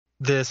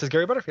This is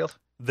Gary Butterfield.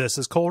 This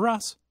is Cole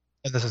Ross.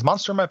 And this is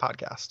Monster My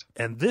Podcast.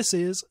 And this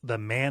is The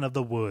Man of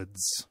the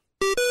Woods.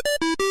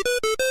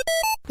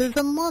 There's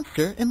a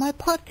monster in my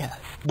podcast.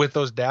 With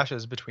those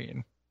dashes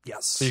between.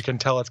 Yes. So you can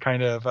tell it's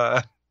kind of,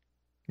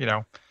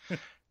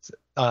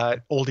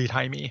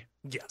 oldie-timey.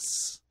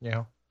 Yes.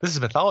 This is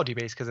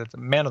mythology-based because it's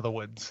Man of the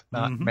Woods,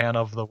 not Man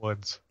of the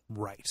Woods.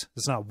 Right.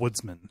 It's not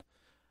woodsman.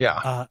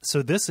 Yeah.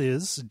 So this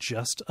is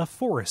just a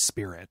forest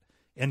spirit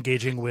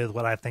engaging with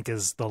what I think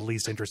is the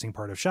least interesting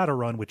part of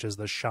Shadowrun, which is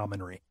the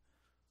shamanry.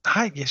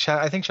 I think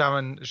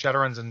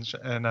Shadowruns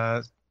and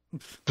I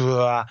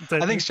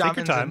think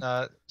shamans and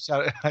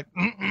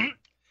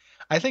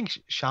I think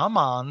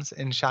shamans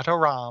in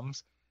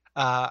Shadowrams,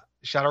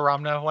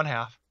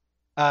 Shadowramna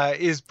 1/2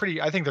 is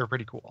pretty. I think they're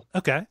pretty cool.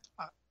 Okay.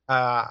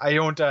 I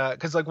don't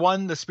because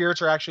the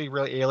spirits are actually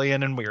really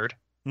alien and weird,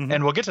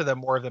 and we'll get to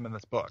more of them in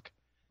this book.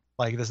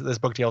 Like this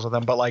book deals with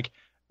them, but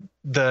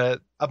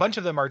a bunch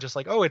of them are just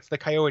it's the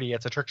coyote,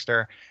 it's a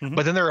trickster.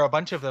 But then there are a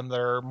bunch of them that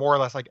are more or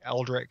less like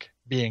eldritch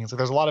beings.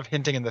 There's a lot of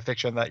hinting in the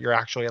fiction that you're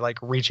actually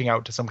reaching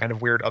out to some kind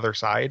of weird other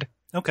side.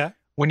 Okay.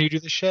 When you do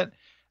this shit,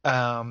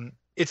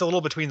 it's a little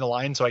between the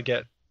lines, so I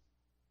get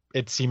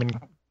it seeming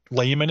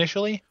lame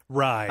initially.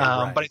 Right.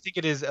 But I think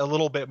it is a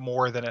little bit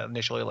more than it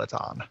initially lets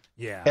on.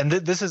 Yeah. And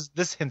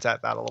this hints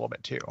at that a little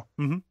bit too.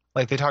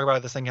 Like they talk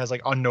about this thing has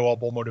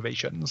unknowable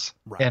motivations,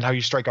 and how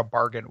you strike a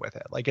bargain with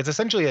it. It's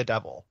essentially a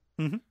devil.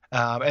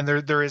 And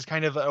there is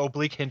kind of an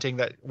oblique hinting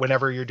that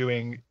whenever you're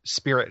doing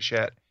spirit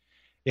shit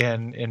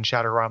in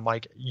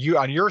Shadowrun, you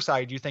on your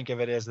side you think of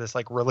it as this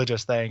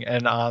religious thing,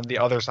 and on the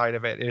other side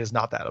of it is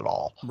not that at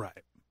all.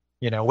 Right.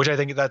 Which I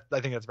think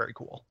that's very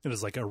cool. It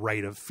is like a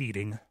rite of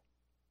feeding.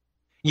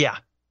 Yeah.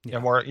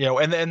 More,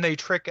 and they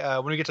trick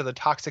when we get to the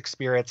toxic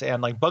spirits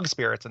and bug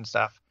spirits and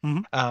stuff.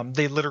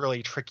 They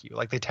literally trick you.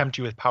 They tempt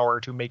you with power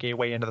to make a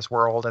way into this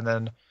world and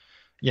then,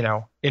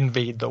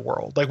 invade the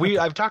world.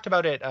 I've talked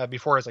about it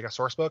before as a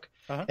source book,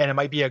 and it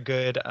might be a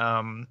good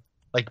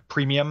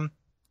premium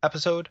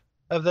episode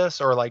of this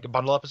or a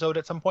bundle episode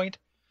at some point.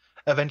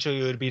 Eventually,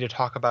 it would be to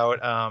talk about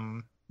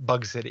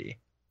Bug City.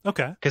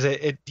 Okay. Because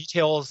it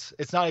details.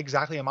 It's not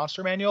exactly a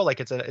monster manual.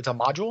 It's a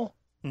module.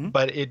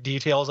 But it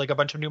details a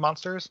bunch of new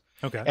monsters.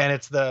 Okay. And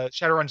it's the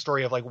Shadowrun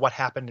story of what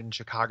happened in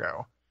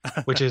Chicago,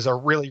 which is a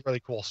really, really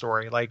cool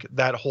story.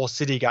 That whole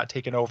city got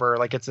taken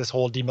over. It's this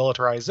whole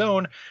demilitarized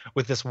zone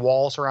with this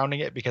wall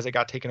surrounding it because it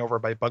got taken over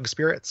by bug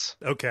spirits.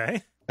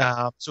 Okay.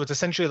 So it's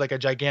essentially a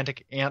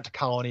gigantic ant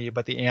colony,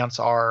 but the ants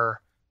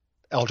are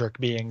eldritch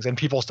beings and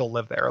people still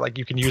live there.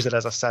 You can use it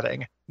as a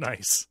setting.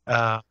 Nice.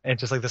 And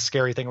just the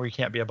scary thing where you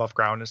can't be above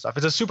ground and stuff.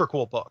 It's a super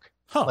cool book.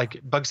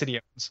 Bug City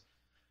owns.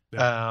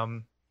 Yeah.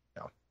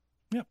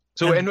 Yeah.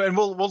 So and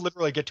we'll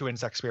literally get to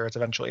insect spirits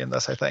eventually in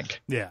this, I think.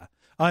 Yeah.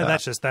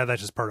 That's just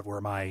part of where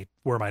my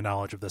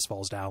knowledge of this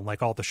falls down.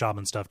 All the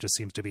shaman stuff just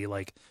seems to be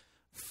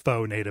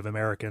faux Native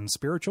American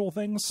spiritual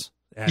things.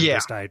 And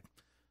good.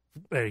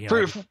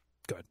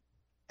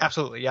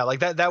 Absolutely. Yeah.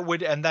 That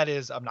would, and that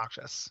is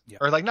obnoxious. Yeah.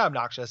 Or not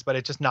obnoxious, but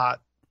it's just not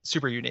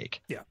super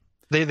unique. Yeah.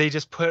 They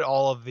just put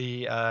all of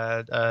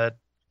the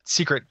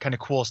secret kind of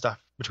cool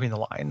stuff between the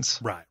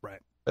lines. Right.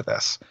 With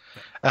this.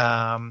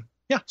 Yeah.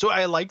 Yeah, so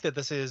I like that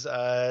this is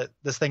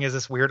this thing is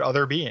this weird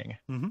other being.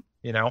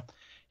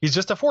 He's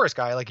just a forest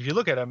guy. If you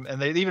look at him,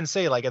 and they even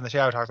say in the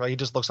Shadow Talk, he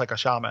just looks like a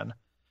shaman.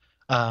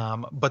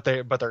 But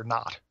they're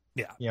not.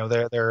 Yeah.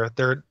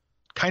 They're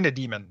kind of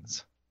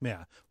demons.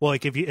 Yeah. Well,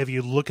 if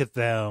you look at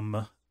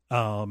them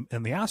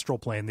in the astral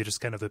plane, they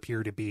just kind of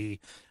appear to be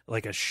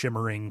a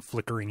shimmering,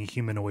 flickering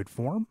humanoid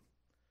form,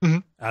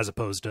 as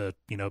opposed to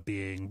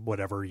being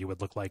whatever you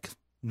would look like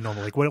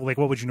normally. What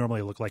would you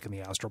normally look like in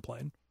the astral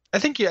plane? I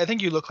think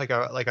you look like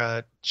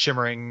a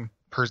shimmering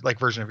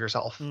version of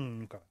yourself.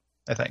 Okay.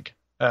 I think.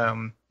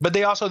 But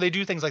they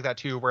do things like that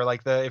too, where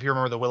if you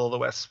remember the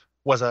Will-o'-the-Wisp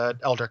was a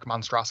eldritch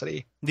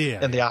monstrosity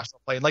in the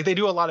astral plane. They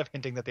do a lot of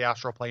hinting that the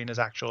astral plane is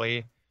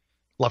actually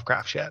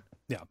Lovecraft shit.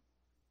 Yeah.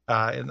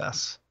 In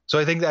this. So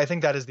I think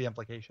that is the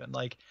implication.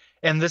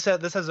 And this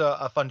has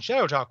a fun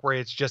Shadow Talk where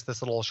it's just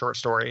this little short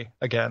story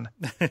again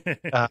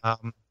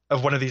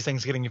of one of these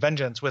things getting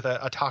vengeance with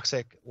a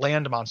toxic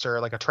land monster,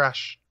 a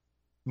trash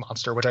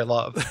monster, which I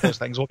love. Those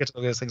things. We'll get to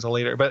those things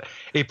later. But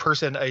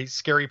a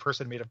scary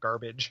person made of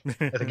garbage,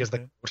 I think is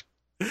the quote.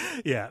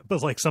 Yeah, but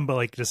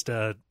somebody just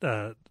a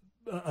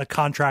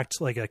contract,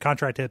 a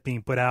contract hit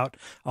being put out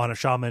on a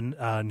shaman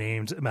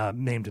named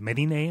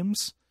Many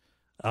Names.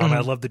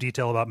 I love the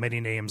detail about Many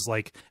Names,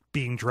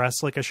 being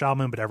dressed like a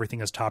shaman, but everything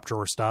is top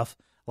drawer stuff.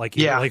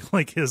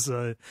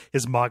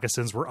 His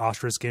moccasins were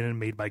ostrich skin and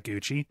made by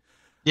Gucci.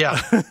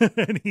 Yeah.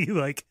 And he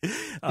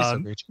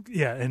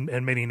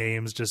and Many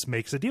Names just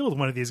makes a deal with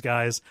one of these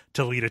guys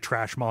to lead a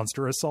trash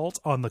monster assault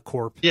on the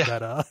corp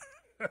that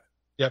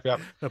yep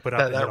that put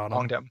out that on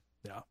wronged him.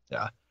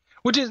 Yeah.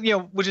 Which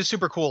is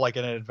super cool, in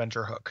an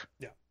adventure hook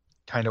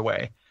kind of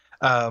way.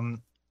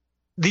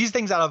 These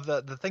things out of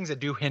the things that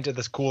do hint at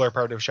this cooler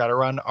part of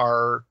Shadowrun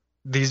are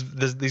these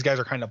guys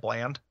are kind of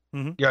bland.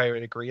 Yeah, I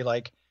would agree.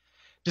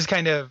 just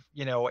kind of,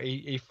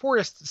 a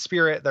forest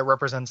spirit that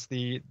represents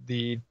the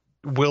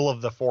will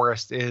of the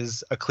forest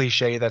is a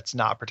cliche that's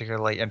not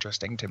particularly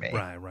interesting to me.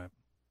 Right.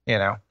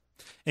 And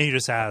he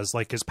just has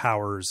like his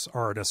powers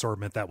are an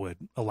assortment that would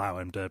allow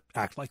him to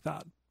act like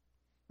that.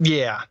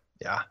 Yeah.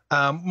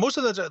 Most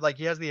of those are, like,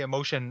 he has the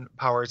emotion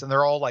powers, and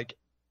they're all like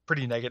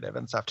pretty negative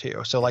and stuff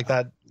too. So like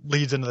that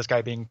leads into this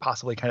guy being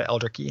possibly kind of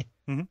eldritchy.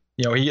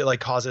 Mm-hmm. He like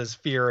causes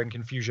fear and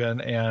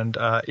confusion and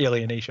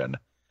alienation.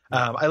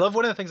 I love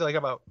one of the things I like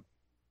about,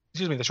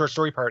 the short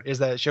story part is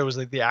that it shows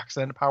like the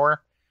accident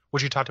power,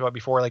 which you talked about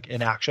before, like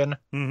in action.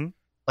 Mm-hmm.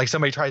 Like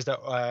somebody tries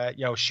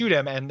to shoot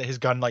him and his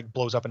gun like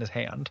blows up in his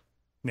hand.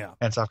 Yeah.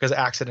 And stuff, because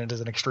accident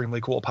is an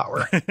extremely cool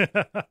power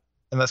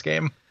in this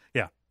game.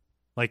 Yeah.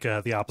 Like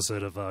the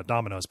opposite of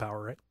Domino's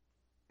power, right?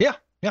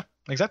 Yeah,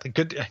 exactly.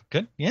 Good.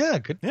 Yeah,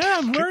 good. Yeah,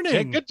 I'm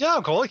learning. Good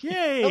job, Cole.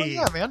 Yay. Oh,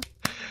 yeah, man.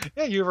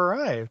 Yeah, you've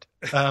arrived.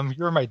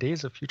 You are my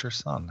days of future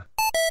son.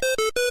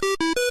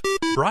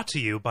 Brought to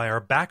you by our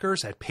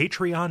backers at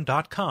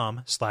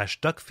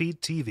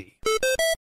patreon.com/duckfeed.tv.